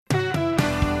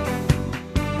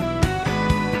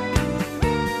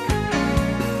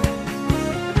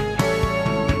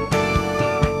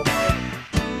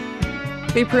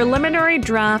The preliminary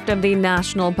draft of the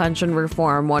national pension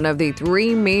reform, one of the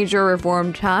three major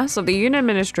reform tasks of the Yoon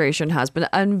administration, has been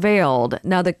unveiled.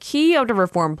 Now, the key of the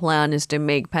reform plan is to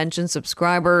make pension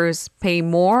subscribers pay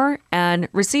more and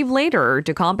receive later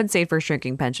to compensate for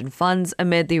shrinking pension funds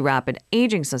amid the rapid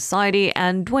aging society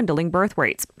and dwindling birth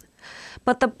rates.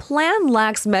 But the plan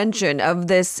lacks mention of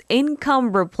this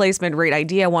income replacement rate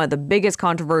idea, one of the biggest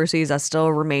controversies that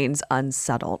still remains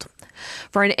unsettled.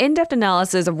 For an in-depth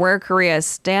analysis of where Korea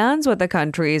stands with the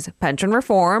country's pension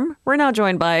reform, we're now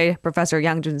joined by Professor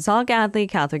Yang Jun-seok at the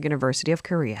Catholic University of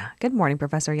Korea. Good morning,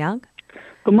 Professor Yang.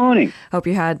 Good morning. Hope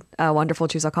you had a wonderful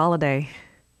Chuseok holiday.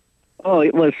 Oh,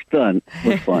 it was fun. It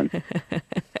was fun.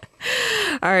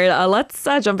 All right, let's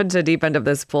jump into the deep end of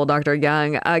this pool, Dr.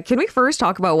 Yang. Can we first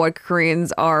talk about what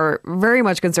Koreans are very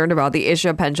much concerned about, the issue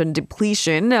of pension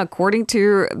depletion? According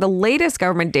to the latest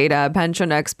government data,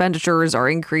 pension expenditures are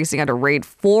increasing at a rate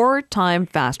 4 times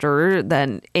faster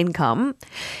than income.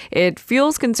 It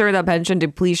fuels concern that pension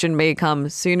depletion may come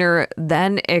sooner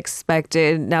than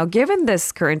expected. Now, given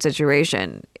this current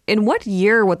situation, in what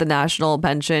year would the national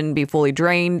pension be fully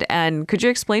drained? And could you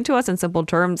explain to us in simple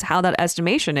terms how that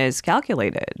estimation is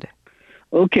calculated?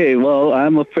 Okay, well,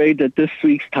 I'm afraid that this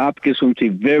week's topic is going to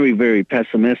be very, very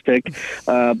pessimistic.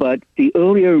 But the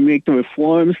earlier we make the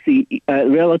reforms, the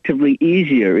relatively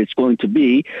easier it's going to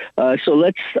be. So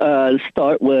let's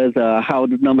start with how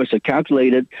the numbers are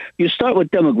calculated. You start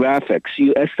with demographics.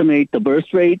 You estimate the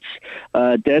birth rates,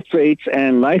 death rates,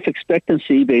 and life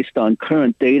expectancy based on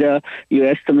current data. You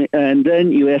estimate, and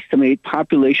then you estimate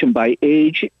population by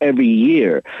age every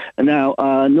year. Now,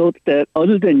 note that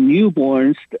other than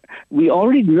newborns, we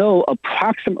already know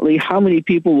approximately how many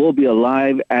people will be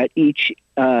alive at each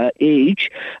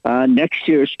age. Next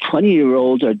year's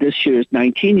 20-year-olds or this year's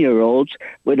 19-year-olds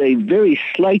with a very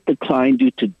slight decline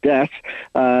due to death.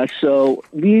 So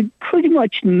we pretty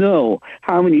much know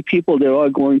how many people there are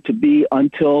going to be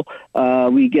until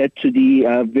we get to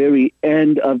the very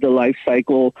end of the life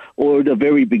cycle or the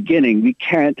very beginning. We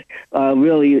can't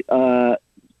really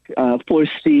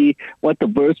foresee what the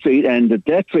birth rate and the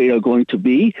death rate are going to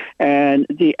be. And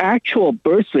the actual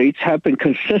birth rates have been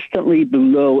consistently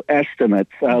below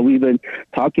estimates. We've been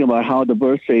talking about how the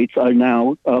birth rates are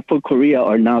now, for Korea,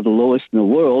 are now the lowest in the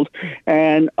world.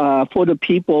 And for the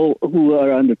people who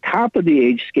are on the top of the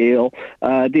age scale,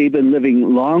 they've been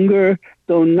living longer,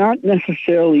 though not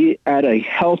necessarily at a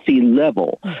healthy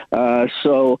level.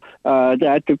 So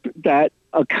that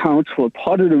accounts for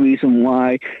part of the reason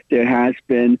why there has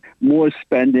been more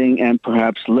spending and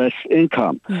perhaps less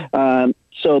income.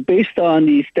 So based on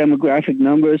these demographic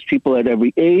numbers, people at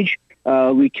every age,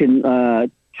 we can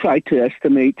try to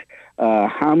estimate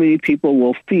how many people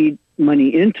will feed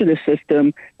money into the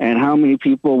system and how many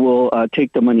people will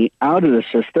take the money out of the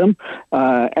system.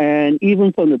 And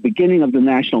even from the beginning of the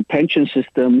national pension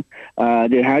system,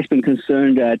 there has been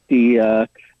concern that the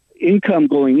income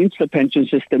going into the pension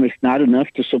system is not enough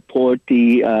to support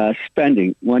the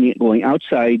spending, money going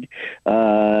outside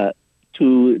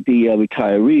to the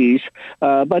retirees.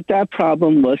 But that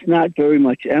problem was not very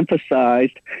much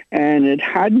emphasized, and it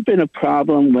hadn't been a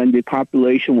problem when the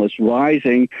population was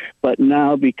rising, but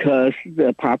now because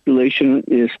the population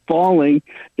is falling,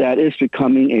 that is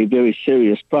becoming a very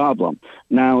serious problem.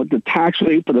 Now, the tax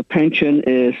rate for the pension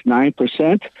is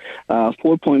 9%.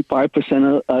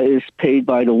 4.5% is paid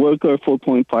by the worker,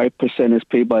 4.5% is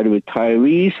paid by the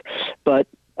retirees, but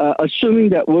assuming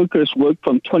that workers work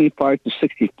from 25 to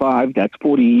 65, that's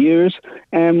 40 years,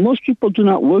 and most people do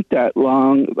not work that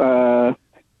long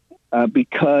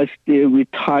because they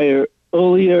retire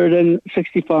earlier than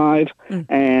 65,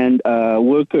 and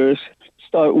workers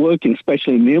start working,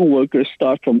 especially male workers,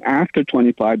 start from after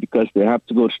 25 because they have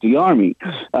to go to the army.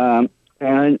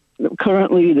 And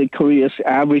currently, the Korea's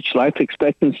average life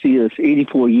expectancy is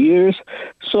 84 years.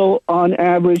 So on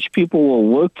average, people will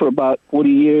work for about 40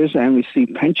 years and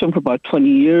receive pension for about 20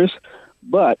 years.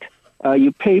 But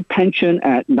you pay pension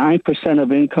at 9%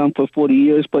 of income for 40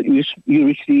 years, but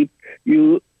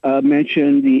you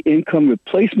mentioned the income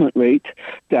replacement rate.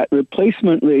 That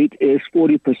replacement rate is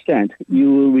 40%.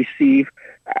 You will receive,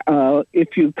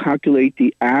 if you calculate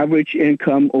the average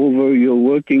income over your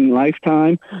working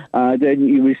lifetime, then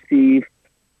you receive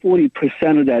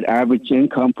 40% of that average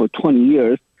income for 20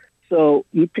 years. So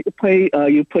you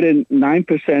you put in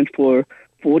 9% for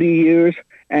 40 years,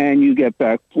 and you get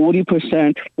back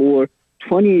 40% for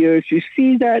 20 years. You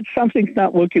see that something's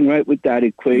not working right with that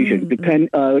equation.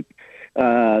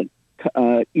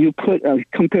 You put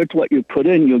compared to what you put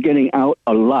in, you're getting out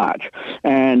a lot,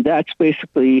 and that's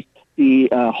basically the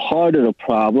heart of the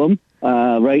problem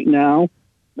right now.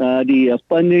 The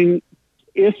funding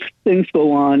if things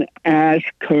go on as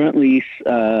currently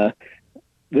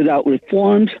without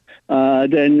reforms,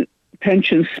 then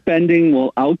pension spending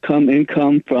will outcome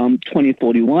income from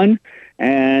 2041,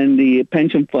 and the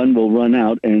pension fund will run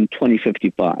out in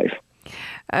 2055.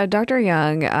 Dr.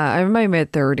 Yang, I'm in my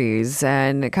mid-30s,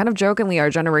 and kind of jokingly, our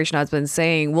generation has been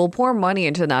saying we'll pour money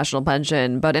into the national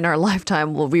pension, but in our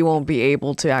lifetime, we won't be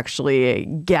able to actually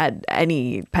get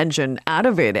any pension out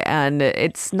of it. And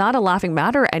it's not a laughing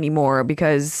matter anymore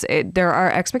because there are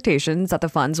expectations that the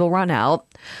funds will run out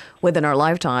within our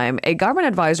lifetime. A government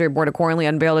advisory board accordingly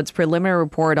unveiled its preliminary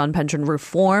report on pension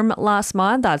reform last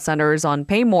month that centers on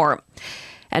pay more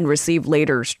and receive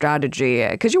later strategy.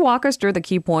 Could you walk us through the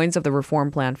key points of the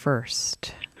reform plan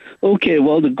first? Okay,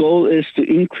 well, the goal is to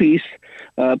increase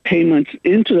payments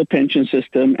into the pension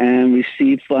system and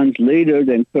receive funds later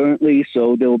than currently,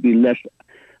 so there will be less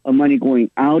money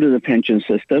going out of the pension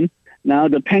system. Now,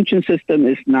 the pension system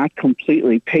is not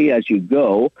completely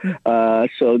pay-as-you-go,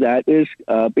 so that is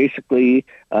basically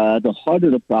the heart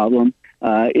of the problem.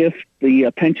 If the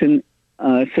pension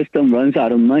system runs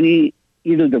out of money,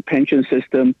 either the pension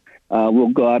system will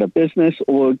go out of business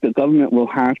or the government will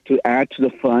have to add to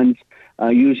the funds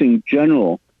using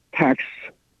general tax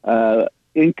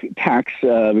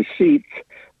receipts.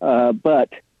 But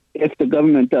if the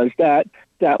government does that,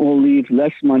 that will leave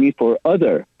less money for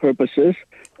other purposes,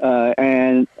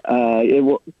 and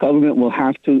government will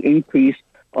have to increase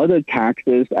other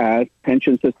taxes as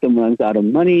pension system runs out of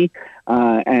money.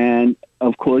 And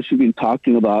of course, you've been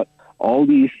talking about all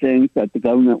these things that the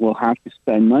government will have to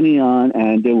spend money on,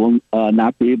 and they will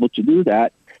not be able to do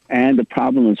that. And the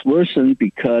problem is worsened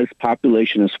because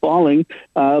population is falling.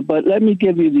 But let me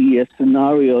give you the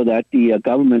scenario that the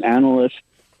government analysts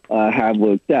have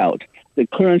worked out. The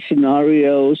current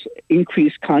scenarios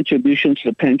increase contributions to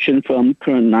the pension from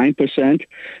current 9%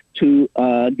 to,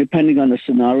 depending on the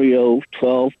scenario,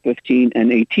 12, 15,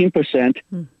 and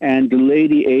 18%, and delay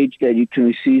the age that you can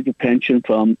receive the pension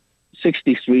from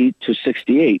 63 to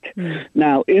 68.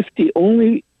 Now, if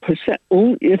only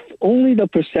the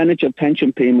percentage of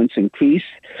pension payments increase,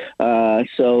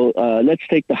 so let's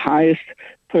take the highest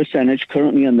percentage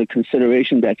currently under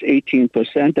consideration, that's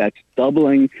 18%, that's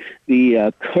doubling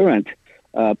the current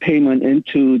payment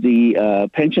into the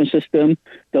pension system,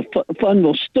 the fund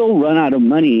will still run out of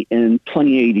money in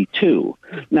 2082.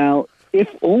 Now, if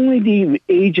only the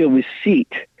age of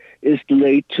receipt is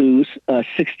delayed to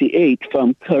 68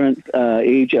 from current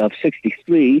age of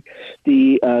 63,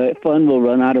 the fund will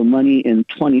run out of money in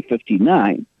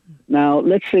 2059. Now,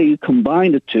 let's say you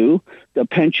combine the two, the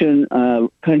pension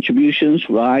contributions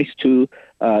rise to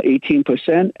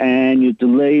 18%, and you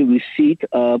delay receipt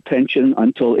of pension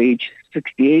until age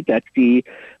 68. That's the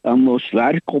most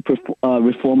radical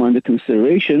reform under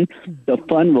consideration. The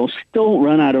fund will still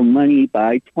run out of money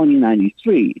by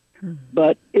 2093.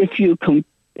 But if you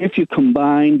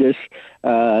combine this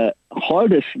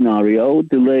hardest scenario,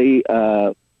 delay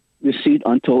receipt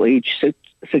until age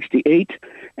 68,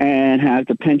 and have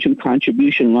the pension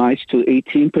contribution rise to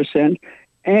 18%,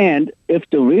 and if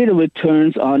the rate of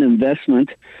returns on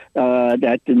investment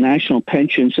that the national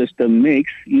pension system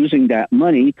makes using that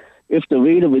money, if the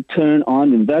rate of return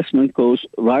on investment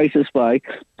rises by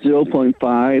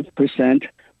 0.5%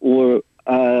 or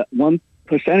 1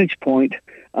 percentage point,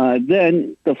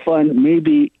 then the fund may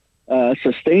be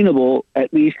sustainable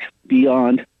at least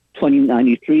beyond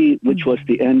 2093, which was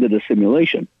the end of the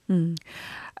simulation.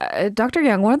 Dr.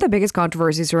 Yang, one of the biggest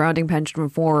controversies surrounding pension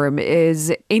reform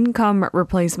is income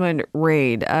replacement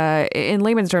rate. In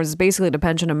layman's terms, it's basically the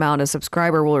pension amount a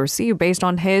subscriber will receive based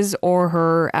on his or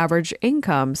her average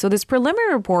income. So this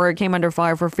preliminary report came under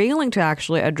fire for failing to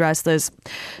actually address this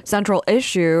central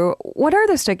issue. What are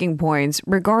the sticking points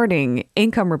regarding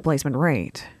income replacement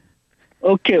rate?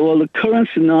 Okay, well, the current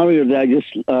scenario that I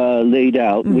just laid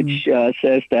out, which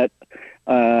says that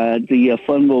the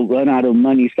fund will run out of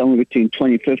money somewhere between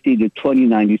 2050 to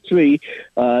 2093.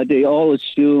 They all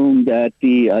assume that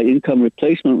the income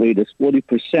replacement rate is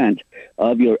 40%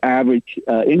 of your average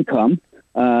income.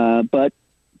 But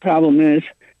problem is,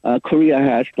 Korea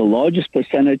has the largest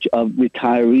percentage of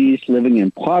retirees living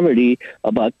in poverty,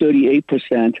 about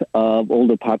 38% of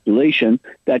older population.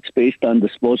 That's based on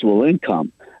disposable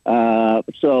income.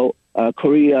 So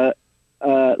Korea,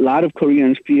 a lot of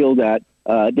Koreans feel that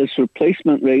this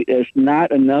replacement rate is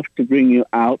not enough to bring you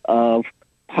out of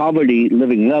poverty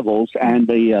living levels, and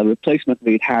the replacement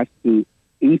rate has to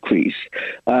increase.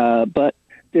 But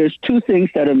there's two things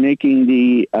that are making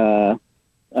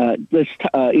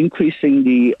increasing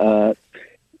the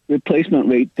replacement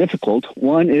rate difficult.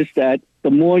 One is that the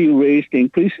more you raise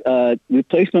the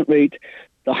replacement rate,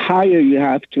 the higher you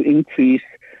have to increase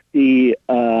the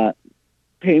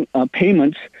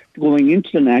payments going into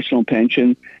the national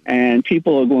pension, and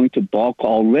people are going to balk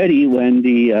already when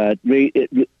the rate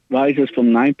rises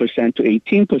from 9% to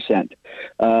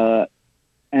 18%.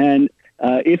 And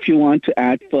if you want to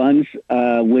add funds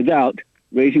without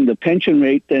raising the pension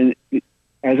rate, then,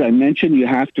 as I mentioned, you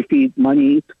have to feed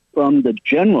money from the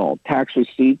general tax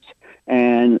receipts,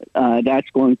 and that's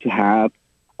going to have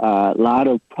a lot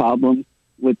of problems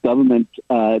with government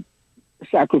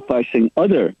sacrificing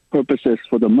other purposes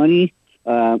for the money.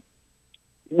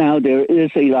 Now, there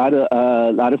is a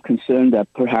lot of concern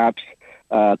that perhaps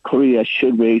Korea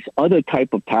should raise other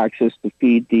type of taxes to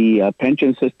feed the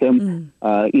pension system,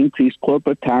 increase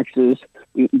corporate taxes,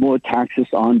 more taxes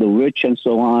on the rich, and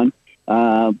so on.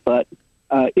 But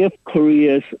if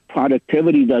Korea's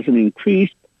productivity doesn't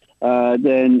increase,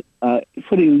 then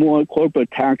putting more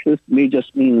corporate taxes may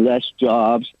just mean less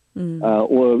jobs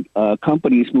or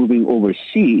companies moving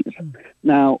overseas.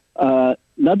 Now,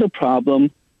 another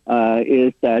problem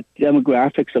is that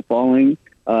demographics are falling.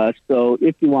 So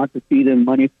if you want to feed in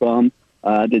money from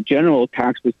the general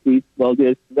tax receipts, well,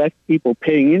 there's less people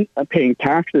paying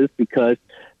taxes because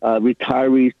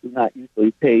retirees do not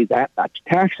usually pay that much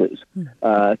taxes.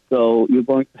 So you're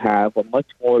going to have a much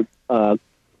more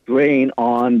drain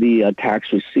on the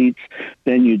tax receipts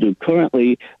than you do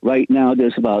currently. Right now,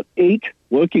 there's about 8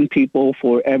 working people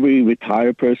for every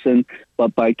retired person,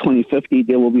 but by 2050,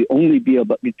 there will only be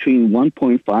about between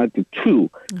 1.5 to 2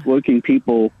 working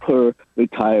people per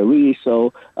retiree.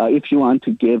 So if you want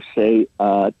to give, say,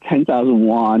 10,000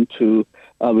 won to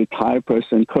a retired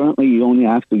person, currently you only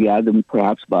have to gather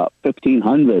perhaps about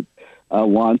 1,500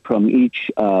 won from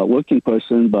each working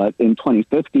person, but in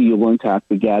 2050, you're going to have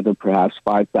to gather perhaps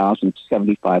 5,000 to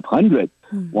 7,500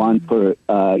 won per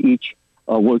each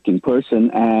working person,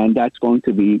 and that's going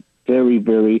to be very,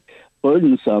 very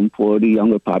burdensome for the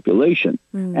younger population.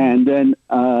 And then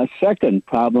second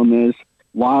problem is,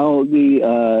 while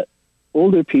the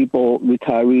older people,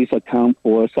 retirees, account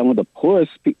for some of the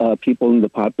poorest people in the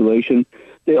population,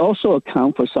 they also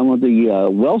account for some of the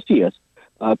wealthiest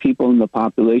people in the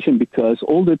population, because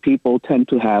older people tend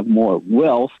to have more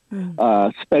wealth,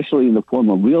 especially in the form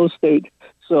of real estate.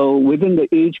 So within the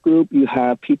age group, you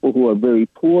have people who are very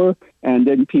poor and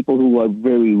then people who are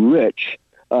very rich.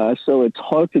 So it's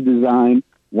hard to design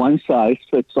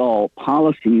one-size-fits-all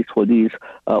policies for these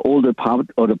older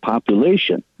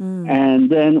population. And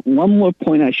then one more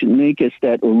point I should make is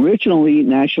that originally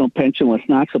national pension was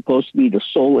not supposed to be the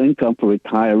sole income for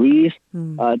retirees.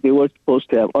 They were supposed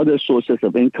to have other sources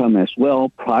of income as well: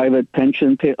 private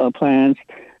pension plans,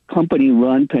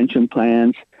 company-run pension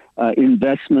plans,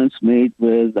 investments made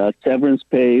with severance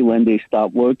pay when they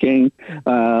stop working.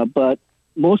 But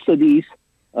most of these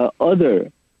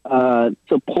other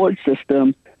support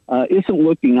system isn't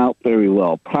working out very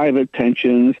well. Private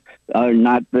pensions are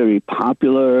not very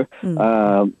popular.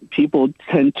 People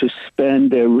tend to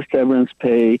spend their severance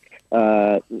pay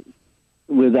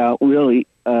without really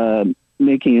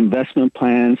making investment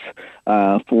plans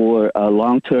for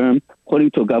long term.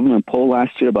 According to a government poll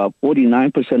last year, about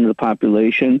 49% of the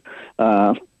population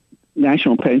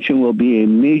national pension will be a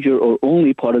major or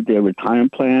only part of their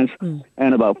retirement plans,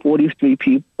 and about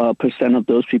 43% of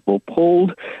those people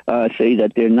polled say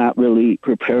that they're not really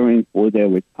preparing for their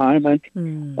retirement.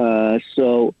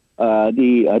 So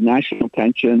the national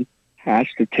pension has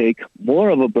to take more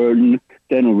of a burden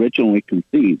than originally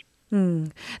conceived.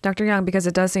 Dr. Yang, because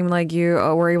it does seem like you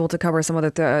were able to cover some of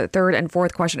the third and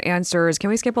fourth question answers, can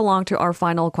we skip along to our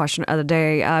final question of the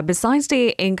day? Besides the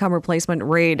income replacement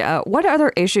rate, what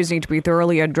other issues need to be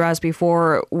thoroughly addressed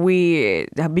before we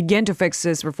begin to fix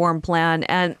this reform plan?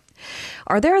 And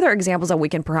are there other examples that we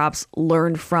can perhaps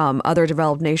learn from other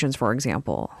developed nations, for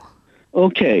example?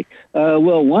 Okay.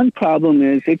 Well, one problem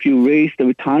is if you raise the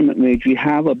retirement age, we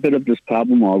have a bit of this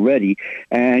problem already,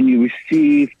 and you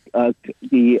receive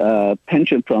the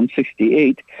pension from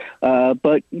 68,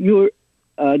 but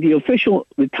the official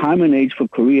retirement age for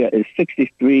Korea is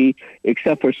 63,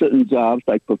 except for certain jobs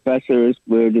like professors,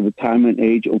 where the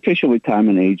official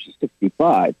retirement age is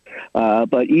 65.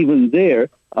 But even there,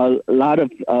 a lot of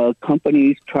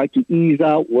companies try to ease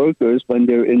out workers when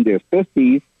they're in their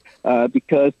 50s,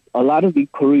 because a lot of the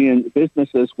Korean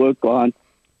businesses work on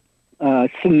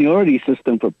seniority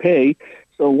system for pay.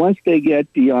 So once they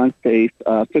get beyond, say,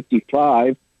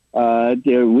 55,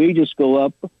 their wages go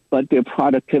up, but their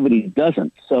productivity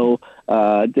doesn't. So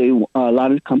a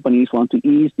lot of companies want to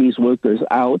ease these workers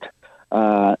out,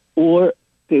 or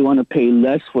they want to pay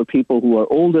less for people who are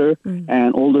older,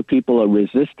 and older people are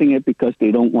resisting it because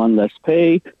they don't want less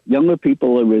pay. Younger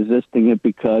people are resisting it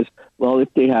because, well,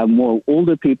 if they have more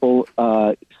older people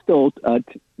still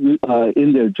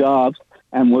in their jobs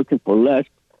and working for less,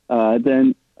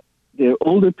 then they're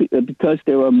older because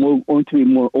there are going to be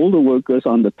more older workers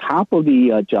on the top of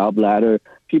the job ladder.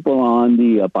 People on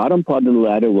the bottom part of the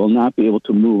ladder will not be able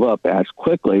to move up as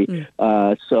quickly.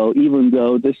 So even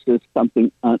though this is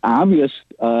an obvious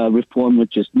reform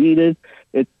which is needed,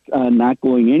 it's not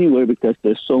going anywhere because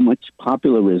there's so much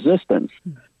popular resistance.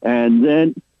 And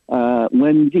then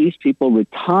when these people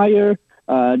retire,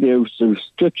 there's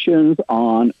restrictions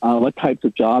on what types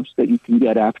of jobs that you can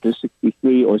get after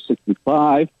 63 or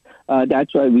 65.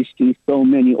 That's why we see so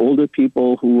many older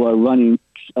people who are running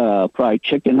fried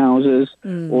chicken houses,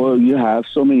 or you have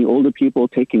so many older people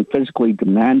taking physically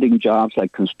demanding jobs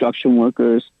like construction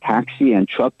workers, taxi and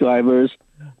truck drivers,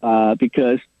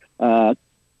 because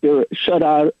they're shut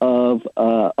out of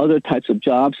other types of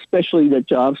jobs, especially the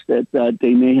jobs that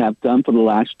they may have done for the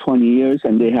last 20 years,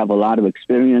 and they have a lot of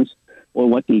experience, or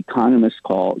what the economists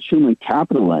call human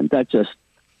capital, and that just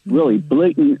really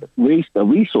blatant waste of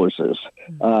resources.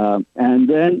 And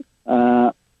then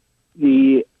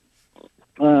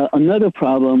another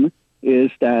problem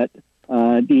is that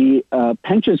the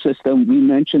pension system, we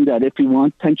mentioned that if you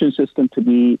want pension system to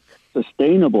be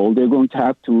sustainable, they're going to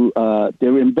have to,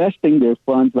 they're investing their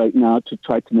funds right now to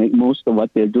try to make most of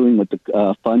what they're doing with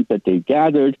the funds that they've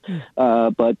gathered.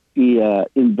 But the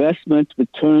investment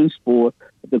returns for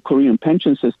the Korean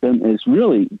pension system is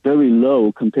really very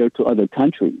low compared to other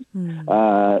countries.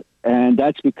 And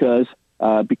that's because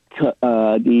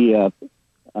the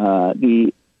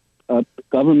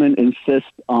government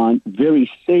insists on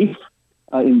very safe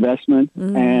investment,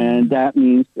 and that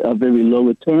means very low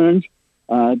returns.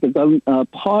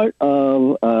 Part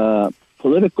of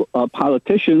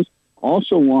politicians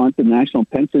also want the national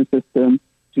pension system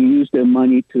to use their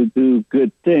money to do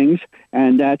good things,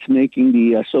 and that's making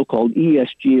the so-called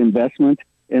ESG investment,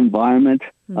 environment,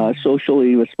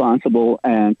 socially responsible,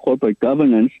 and corporate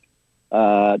governance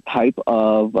type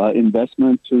of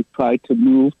investment to try to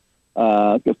move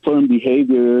the firm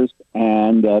behaviors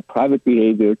and private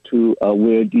behavior to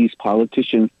where these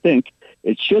politicians think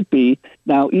it should be.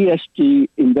 Now, ESG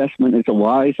investment is a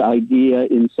wise idea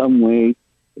in some ways.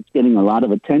 It's getting a lot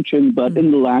of attention, but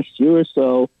in the last year or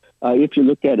so, if you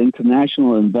look at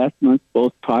international investments,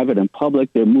 both private and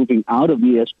public, they're moving out of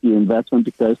ESG investment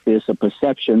because there's a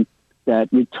perception that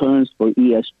returns for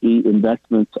ESG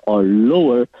investments are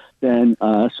lower than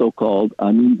so-called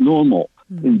normal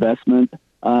investment.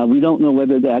 We don't know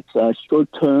whether that's a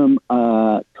short-term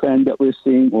trend that we're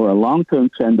seeing or a long-term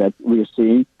trend that we're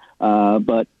seeing,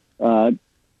 but the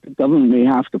government may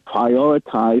have to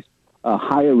prioritize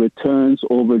higher returns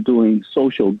over doing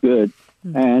social good.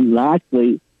 And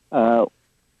lastly,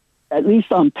 at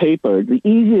least on paper, the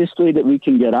easiest way that we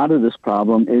can get out of this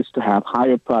problem is to have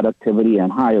higher productivity and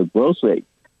higher growth rate.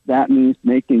 That means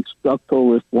making structural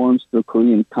reforms to the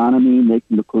Korean economy,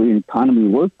 making the Korean economy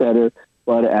work better.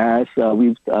 But as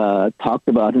we've talked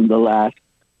about in the last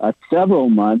several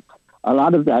months, a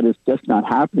lot of that is just not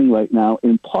happening right now,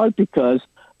 in part because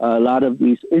a lot of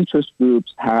these interest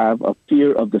groups have a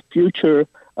fear of the future,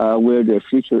 where their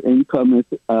future income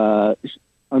is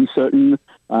uncertain,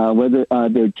 whether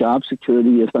their job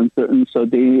security is uncertain. So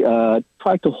they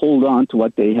try to hold on to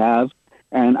what they have.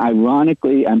 And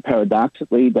ironically and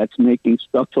paradoxically, that's making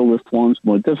structural reforms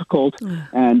more difficult,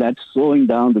 and that's slowing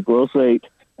down the growth rate.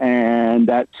 And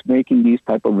that's making these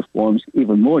type of reforms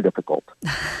even more difficult.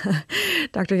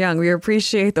 Dr. Yang, we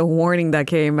appreciate the warning that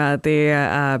came at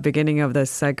the beginning of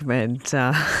this segment.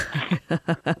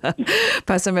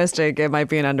 Pessimistic, it might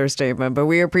be an understatement, but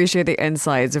we appreciate the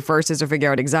insights. The first is to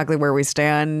figure out exactly where we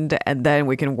stand, and then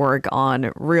we can work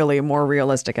on really more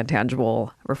realistic and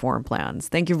tangible reform plans.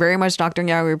 Thank you very much, Dr.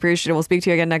 Yang. We appreciate it. We'll speak to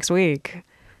you again next week.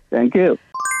 Thank you.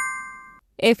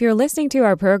 If you're listening to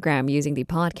our program using the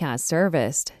podcast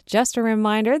service, just a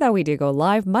reminder that we do go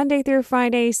live Monday through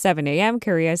Friday, 7 a.m.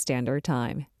 Korea Standard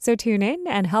Time. So tune in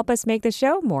and help us make the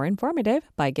show more informative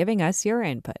by giving us your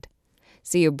input.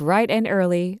 See you bright and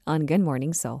early on Good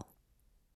Morning Seoul.